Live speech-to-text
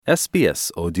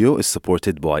SBS Audio is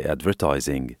supported by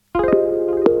advertising.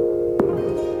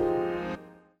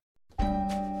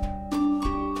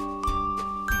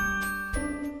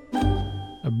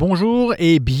 Bonjour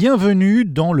et bienvenue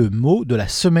dans le mot de la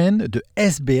semaine de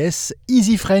SBS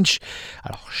Easy French.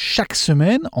 Alors chaque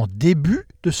semaine, en début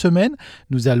de semaine,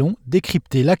 nous allons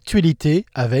décrypter l'actualité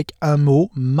avec un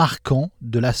mot marquant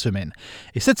de la semaine.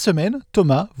 Et cette semaine,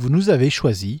 Thomas, vous nous avez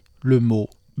choisi le mot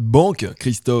banque,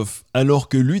 Christophe, alors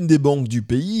que l'une des banques du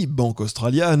pays, Bank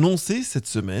Australia, a annoncé cette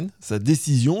semaine sa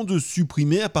décision de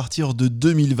supprimer à partir de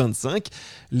 2025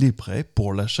 les prêts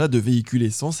pour l'achat de véhicules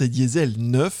essence et diesel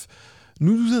neufs.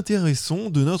 Nous nous intéressons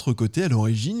de notre côté à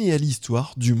l'origine et à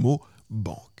l'histoire du mot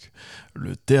banque.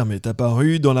 Le terme est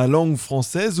apparu dans la langue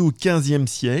française au XVe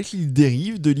siècle. Il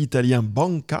dérive de l'italien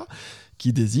banca,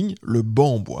 qui désigne le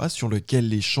banc en bois sur lequel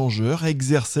les changeurs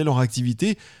exerçaient leur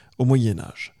activité au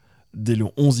Moyen-Âge. Dès le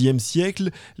XIe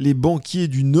siècle, les banquiers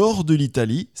du nord de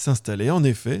l'Italie s'installaient en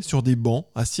effet sur des bancs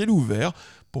à ciel ouvert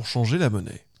pour changer la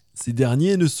monnaie. Ces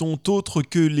derniers ne sont autres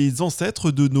que les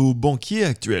ancêtres de nos banquiers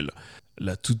actuels.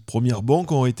 La toute première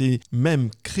banque a été même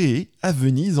créée à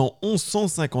Venise en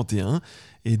 1151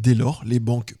 et dès lors, les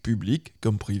banques publiques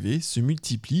comme privées se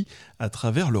multiplient à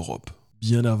travers l'Europe.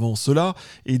 Bien avant cela,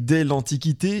 et dès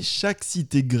l'Antiquité, chaque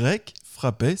cité grecque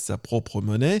frappait sa propre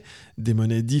monnaie. Des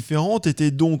monnaies différentes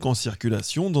étaient donc en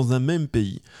circulation dans un même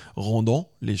pays, rendant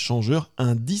les changeurs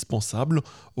indispensables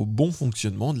au bon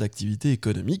fonctionnement de l'activité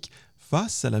économique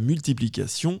face à la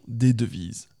multiplication des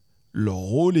devises. Leur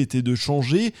rôle était de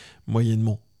changer,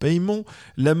 moyennement paiement,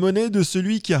 la monnaie de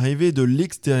celui qui arrivait de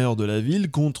l'extérieur de la ville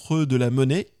contre de la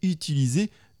monnaie utilisée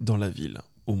dans la ville.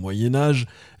 Au Moyen-Âge,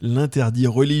 l'interdit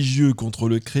religieux contre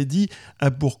le crédit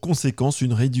a pour conséquence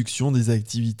une réduction des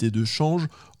activités de change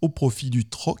au profit du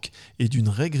troc et d'une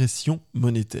régression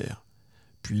monétaire.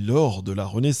 Puis lors de la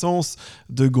Renaissance,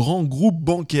 de grands groupes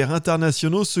bancaires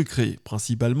internationaux se créent,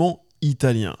 principalement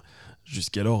italiens.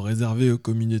 Jusqu'alors réservée aux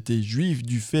communautés juives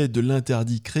du fait de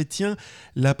l'interdit chrétien,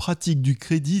 la pratique du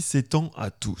crédit s'étend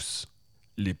à tous.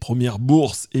 Les premières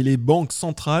bourses et les banques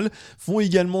centrales font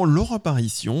également leur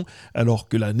apparition, alors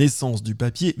que la naissance du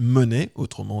papier monnaie,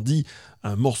 autrement dit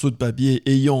un morceau de papier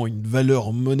ayant une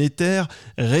valeur monétaire,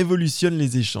 révolutionne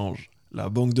les échanges. La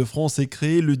Banque de France est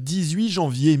créée le 18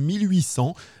 janvier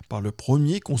 1800 par le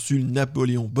premier consul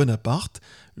Napoléon Bonaparte.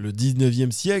 Le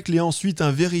 19e siècle est ensuite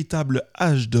un véritable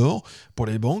âge d'or pour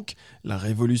les banques, la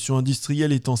révolution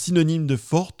industrielle étant synonyme de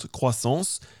forte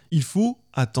croissance. Il faut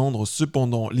attendre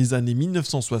cependant les années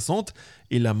 1960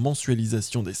 et la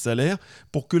mensualisation des salaires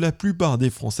pour que la plupart des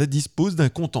Français disposent d'un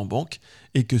compte en banque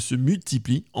et que se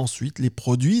multiplient ensuite les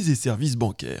produits et services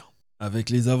bancaires.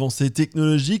 Avec les avancées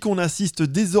technologiques, on assiste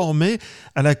désormais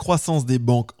à la croissance des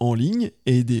banques en ligne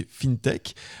et des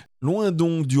fintech. Loin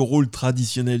donc du rôle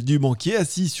traditionnel du banquier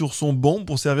assis sur son banc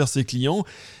pour servir ses clients,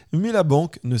 mais la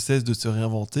banque ne cesse de se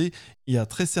réinventer et a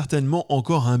très certainement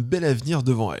encore un bel avenir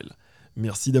devant elle.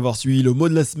 Merci d'avoir suivi le mot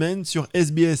de la semaine sur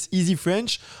SBS Easy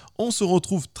French. On se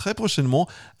retrouve très prochainement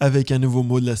avec un nouveau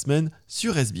mot de la semaine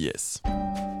sur SBS.